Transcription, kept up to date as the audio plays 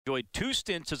Enjoyed two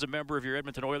stints as a member of your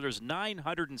Edmonton Oilers,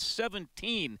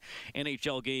 917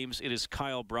 NHL games. It is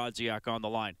Kyle Brodziak on the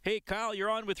line. Hey, Kyle, you're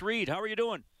on with Reed. How are you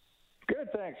doing?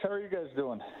 Good, thanks. How are you guys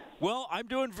doing? Well, I'm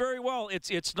doing very well.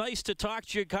 It's nice to talk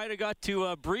to you. Kind of got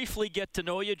to briefly get to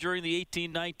know you during the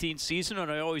 18-19 season,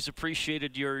 and I always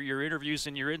appreciated your interviews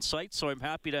and your insights. So I'm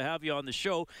happy to have you on the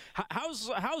show.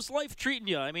 How's life treating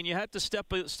you? I mean, you had to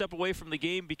step away from the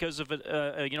game because of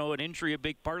an injury, a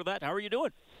big part of that. How are you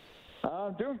doing?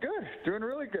 Doing good. Doing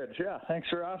really good. Yeah, thanks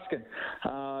for asking.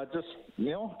 Just,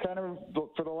 kind of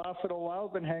for the last little while,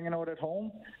 been hanging out at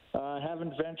home.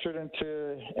 Haven't ventured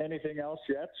into anything else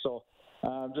yet, so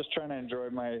I'm just trying to enjoy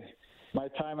my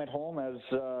time at home. As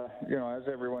as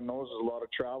everyone knows, there's a lot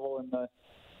of travel in the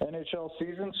NHL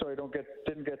season, so I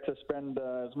didn't get to spend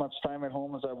as much time at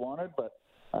home as I wanted, but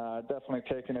definitely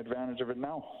taking advantage of it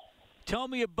now. Tell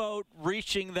me about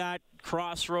reaching that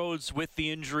crossroads with the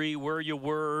injury, where you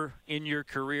were in your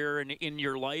career and in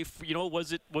your life.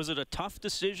 Was it a tough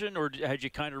decision, or had you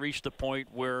kind of reached the point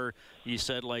where you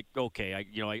said, like, okay,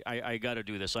 I got to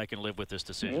do this. I can live with this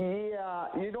decision? Yeah,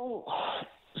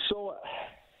 so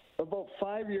about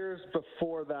 5 years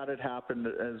before that had happened,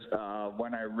 as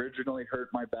when I originally hurt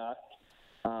my back,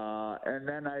 and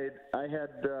then I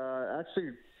had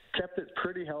actually kept it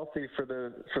pretty healthy for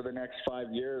the next 5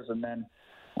 years, and then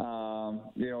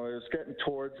it was getting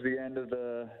towards the end of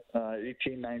the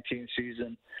 18-19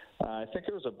 season. I think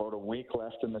it was about a week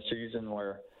left in the season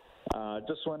where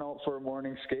just went out for a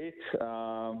morning skate.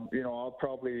 I'll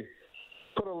probably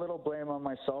put a little blame on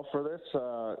myself for this,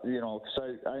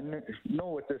 because I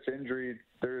know with this injury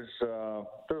there's a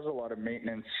lot of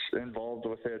maintenance involved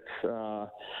with it,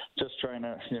 just trying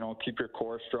to keep your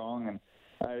core strong, and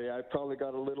I probably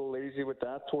got a little lazy with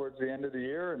that towards the end of the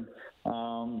year, and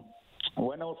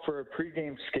went out for a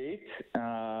pregame skate,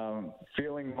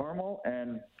 feeling normal,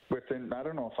 and within, I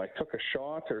don't know if I took a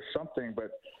shot or something,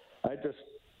 but I just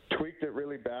tweaked it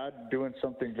really bad, doing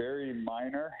something very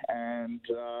minor, and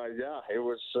it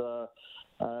was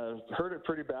hurt it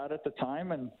pretty bad at the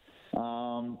time, and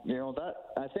that,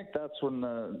 I think that's when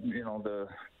the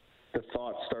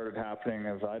thought started happening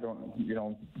of I don't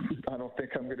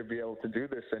think I'm going to be able to do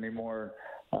this anymore.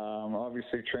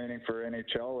 Obviously, training for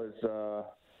NHL is a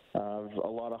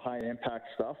lot of high impact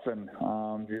stuff, and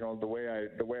the way I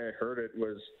heard it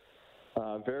was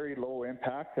very low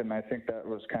impact, and I think that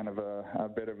was kind of a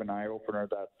bit of an eye opener.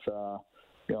 That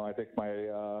I think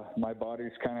my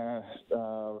body's kind of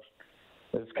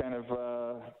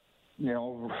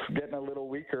getting a little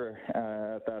weaker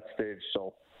at that stage.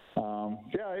 So.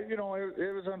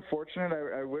 It was unfortunate.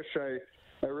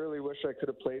 I really wish I could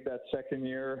have played that second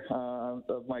year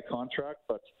of my contract,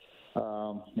 but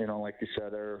like you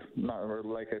said,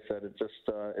 it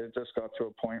just got to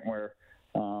a point where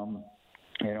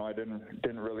I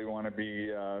didn't really want to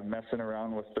be messing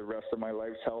around with the rest of my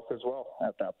life's health as well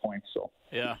at that point. So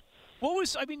yeah.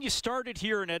 You started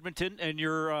here in Edmonton, and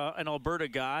you're an Alberta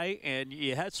guy, and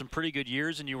you had some pretty good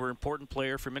years, and you were an important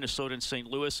player for Minnesota and St.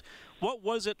 Louis. What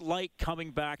was it like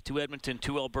coming back to Edmonton,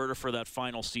 to Alberta, for that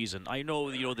final season? I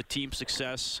know, the team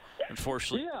success,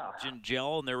 unfortunately, didn't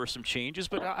gel, and there were some changes,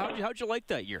 but how'd you like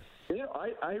that year?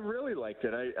 I really liked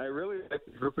it. I really liked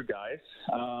the group of guys.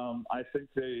 I think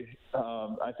they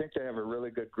have a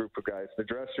really good group of guys. The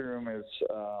dressing room is,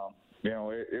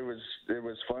 it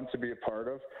was fun to be a part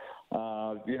of.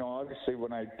 Obviously,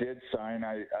 when I did sign,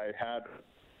 I had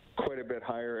quite a bit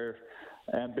higher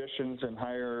ambitions and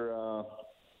higher.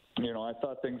 I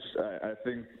thought things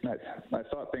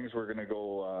were going to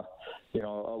go, a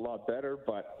lot better.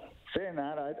 But saying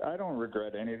that, I don't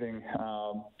regret anything.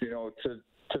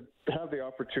 To have the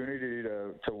opportunity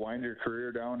to wind your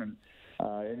career down and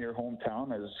in your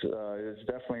hometown is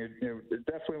definitely, it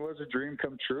definitely was a dream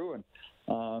come true. And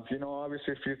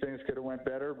obviously a few things could have went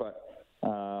better, but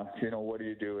what do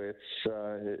you do? It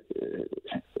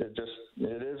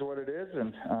is what it is,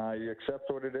 and you accept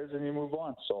what it is and you move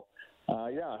on. So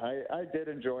I did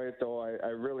enjoy it, though. I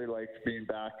really liked being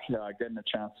back, getting a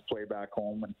chance to play back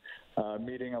home, and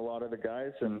meeting a lot of the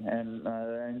guys, and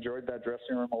I enjoyed that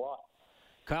dressing room a lot.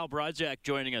 Kyle Brodziak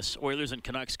joining us. Oilers and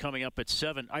Canucks coming up at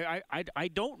 7. I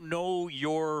don't know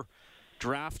your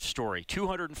draft story.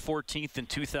 214th in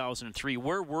 2003.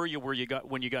 Where were you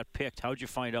when you got picked? How'd you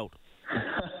find out?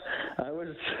 I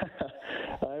was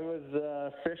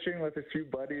fishing with a few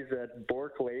buddies at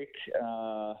Bork Lake.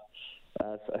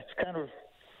 It's kind of,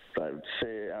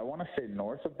 I want to say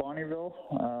north of Bonnyville.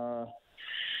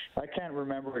 I can't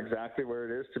remember exactly where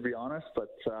it is, to be honest, but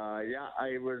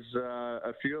I was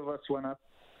a few of us went up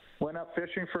went up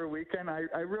fishing for a weekend.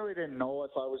 I really didn't know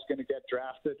if I was going to get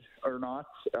drafted or not.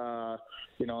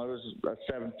 It was a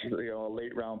seventh, a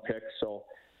late round pick. So,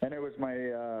 and it was my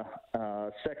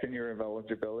second year of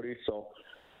eligibility. So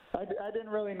I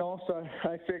didn't really know. So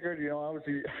I figured, I was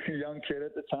a young kid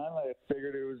at the time. I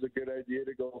figured it was a good idea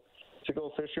to go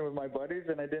fishing with my buddies,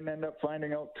 and I didn't end up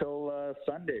finding out till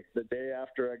Sunday, the day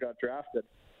after I got drafted.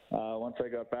 Once I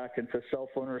got back into cell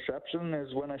phone reception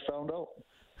is when I found out.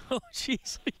 Oh,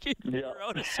 jeez. You're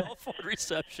out of cell phone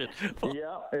reception.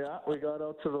 Yeah. We got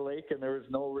out to the lake, and there was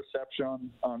no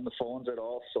reception on the phones at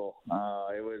all. So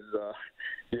it was,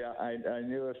 I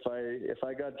knew if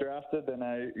I got drafted, then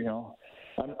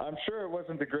I'm sure it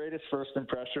wasn't the greatest first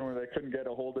impression where they couldn't get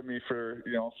a hold of me for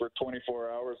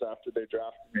 24 hours after they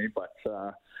drafted me. But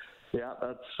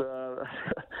that's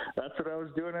what I was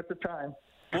doing at the time.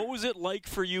 What was it like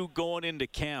for you going into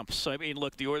camps? I mean,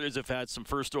 look, the Oilers have had some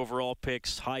first overall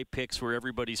picks, high picks where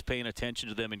everybody's paying attention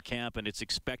to them in camp, and it's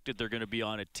expected they're going to be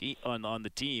on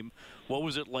the team. What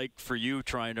was it like for you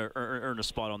trying to earn a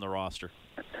spot on the roster?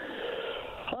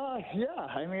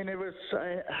 I mean, it was.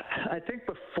 I think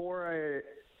before I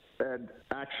had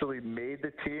actually made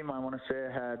the team, I want to say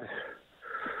I had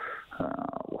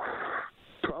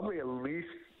probably at least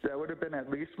that would have been at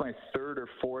least my third or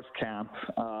fourth camp.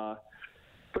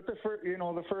 But the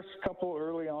first couple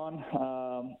early on,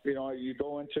 you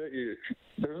go into it.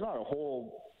 There's not a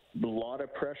whole lot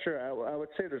of pressure. I would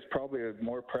say there's probably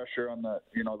more pressure on the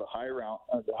the high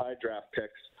draft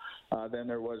picks than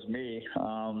there was me.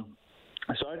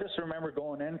 So I just remember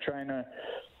going in trying to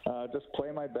just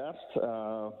play my best.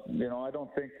 I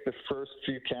don't think the first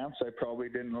few camps I probably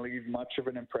didn't leave much of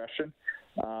an impression.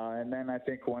 And then I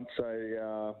think once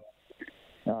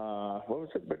what was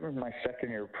it? It was my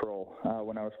second year pro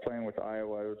when I was playing with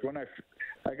Iowa. It was when I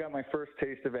got my first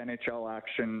taste of NHL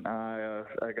action.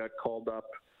 I got called up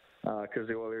because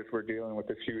the Oilers were dealing with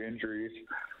a few injuries.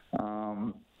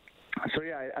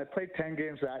 I played 10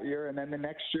 games that year, and then the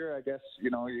next year, I guess you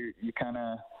kind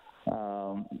of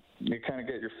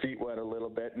get your feet wet a little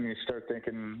bit, and you start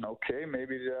thinking, okay,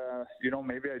 maybe I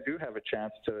do have a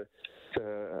chance to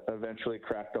eventually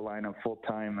crack the lineup full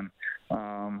time. And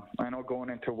I know going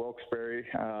into Wilkes-Barre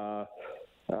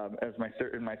as my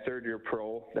third year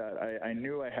pro, that I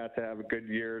knew I had to have a good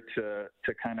year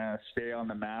to kind of stay on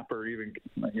the map, or even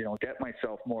get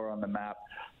myself more on the map,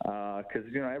 because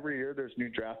every year there's new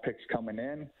draft picks coming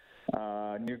in,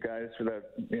 new guys that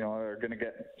are going to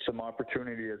get some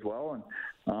opportunity as well.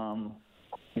 And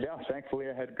thankfully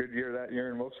I had a good year that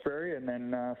year in Wilkes-Barre, and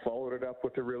then followed it up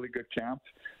with a really good camp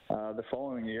the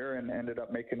following year, and ended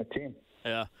up making the team.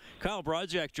 Yeah. Kyle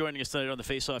Brodziak joining us tonight on the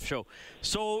Face-Off Show.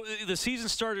 So the season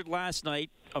started last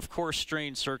night. Of course,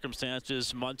 strange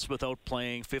circumstances, months without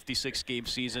playing, 56-game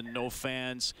season, no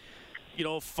fans.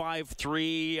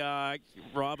 5-3.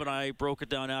 Rob and I broke it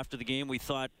down after the game. We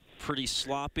thought pretty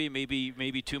sloppy,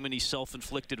 maybe too many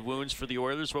self-inflicted wounds for the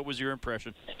Oilers. What was your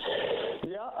impression?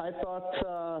 Yeah, I thought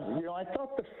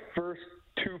the first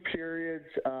two periods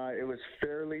it was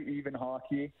fairly even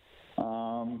hockey.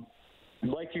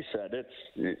 Like you said,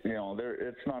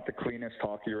 it's not the cleanest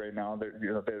hockey right now.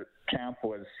 The camp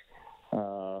was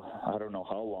I don't know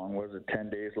how long was it, 10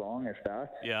 days long, if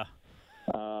that. Yeah.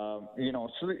 So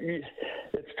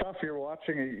it's tough. You're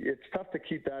watching. It's tough to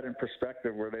keep that in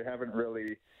perspective, where they haven't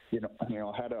really,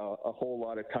 had a whole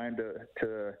lot of time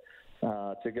to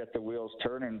get the wheels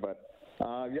turning. But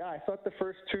I thought the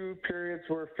first two periods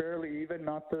were fairly even.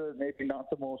 Maybe not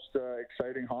the most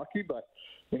exciting hockey, but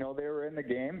they were in the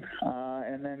game.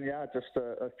 And then just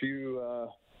a few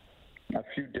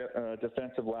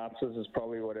defensive lapses is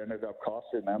probably what ended up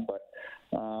costing them. But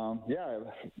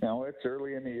it's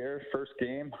early in the year, first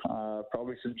game,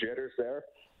 probably some jitters there.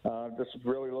 Just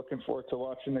really looking forward to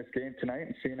watching this game tonight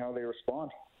and seeing how they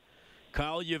respond.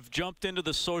 Kyle, you've jumped into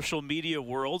the social media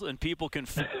world, and people can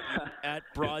follow you at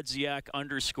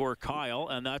Brodziak_Kyle,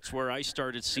 and that's where I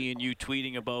started seeing you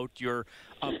tweeting about your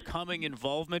upcoming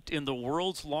involvement in the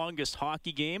world's longest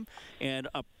hockey game, and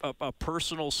a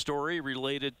personal story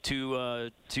related to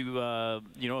a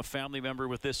family member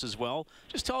with this as well.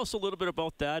 Just tell us a little bit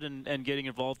about that and getting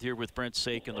involved here with Brent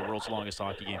Sake in the world's longest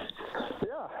hockey game.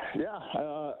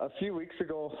 A few weeks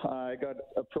ago, I got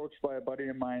approached by a buddy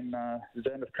of mine,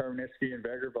 Zenith Karnitsky in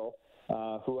Vegreville,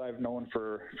 who I've known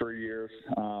for years.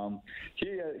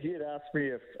 He had asked me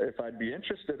if I'd be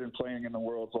interested in playing in the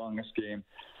world's longest game.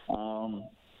 And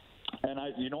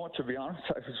to be honest,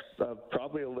 I was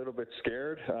probably a little bit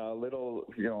scared, I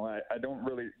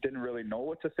didn't really know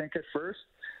what to think at first.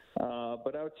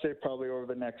 But I would say probably over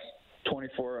the next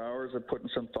 24 hours of putting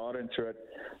some thought into it,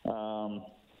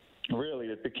 really,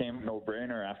 it became a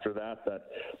no-brainer after that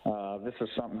this is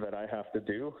something that I have to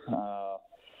do.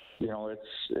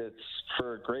 It's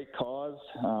for a great cause.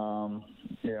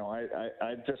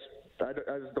 I just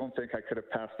don't think I could have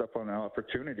passed up on an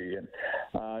opportunity. And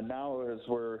now, as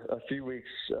we're a few weeks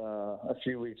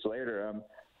later,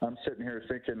 I'm sitting here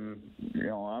thinking,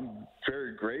 I'm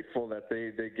very grateful that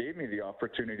they gave me the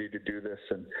opportunity to do this,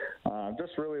 and I'm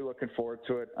just really looking forward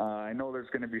to it. I know there's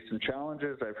going to be some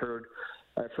challenges. I've heard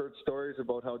stories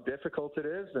about how difficult it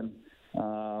is, and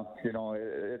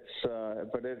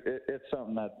it's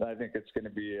something that I think it's going to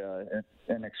be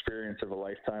an experience of a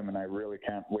lifetime, and I really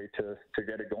can't wait to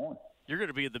get it going. You're going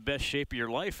to be in the best shape of your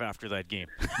life after that game.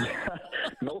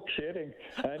 No kidding.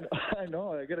 I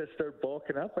know. I got to start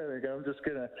bulking up. I think guys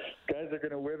are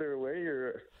going to wither away.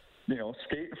 You're,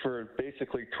 skating for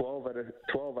basically 12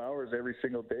 hours every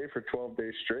single day for 12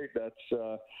 days straight. That's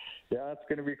it's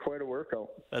going to be quite a workout.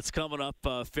 That's coming up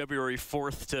February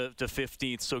 4th to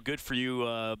 15th. So good for you,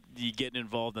 you getting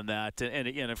involved in that. And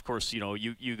again, of course, you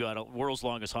got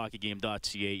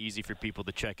worldslongesthockey.ca. Easy for people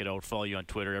to check it out. Follow you on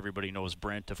Twitter. Everybody knows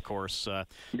Brent, of course.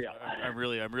 Yeah. I'm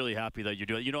really happy that you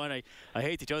do it. And I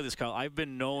hate to tell you this, Kyle. I've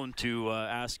been known to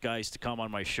ask guys to come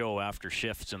on my show after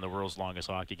shifts in the world's longest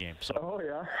hockey game. So. Oh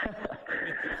yeah.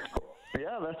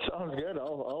 Yeah, that sounds good.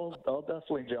 I'll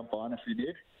definitely jump on if you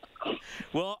need.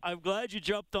 Well, I'm glad you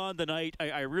jumped on tonight.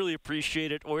 I really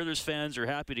appreciate it. Oilers fans are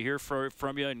happy to hear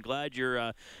from you, and glad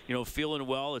you're feeling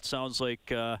well. It sounds like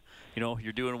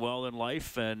you're doing well in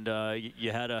life, and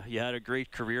you had a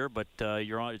great career, but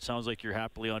you're on. It sounds like you're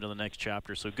happily on to the next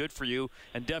chapter. So good for you,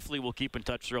 and definitely we'll keep in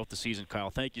touch throughout the season, Kyle.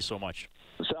 Thank you so much.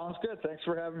 Sounds good. Thanks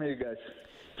for having me, you guys.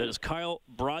 That is Kyle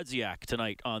Brodziak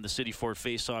tonight on the City Ford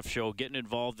Faceoff Show, getting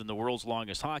involved in the world's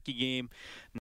longest hockey game.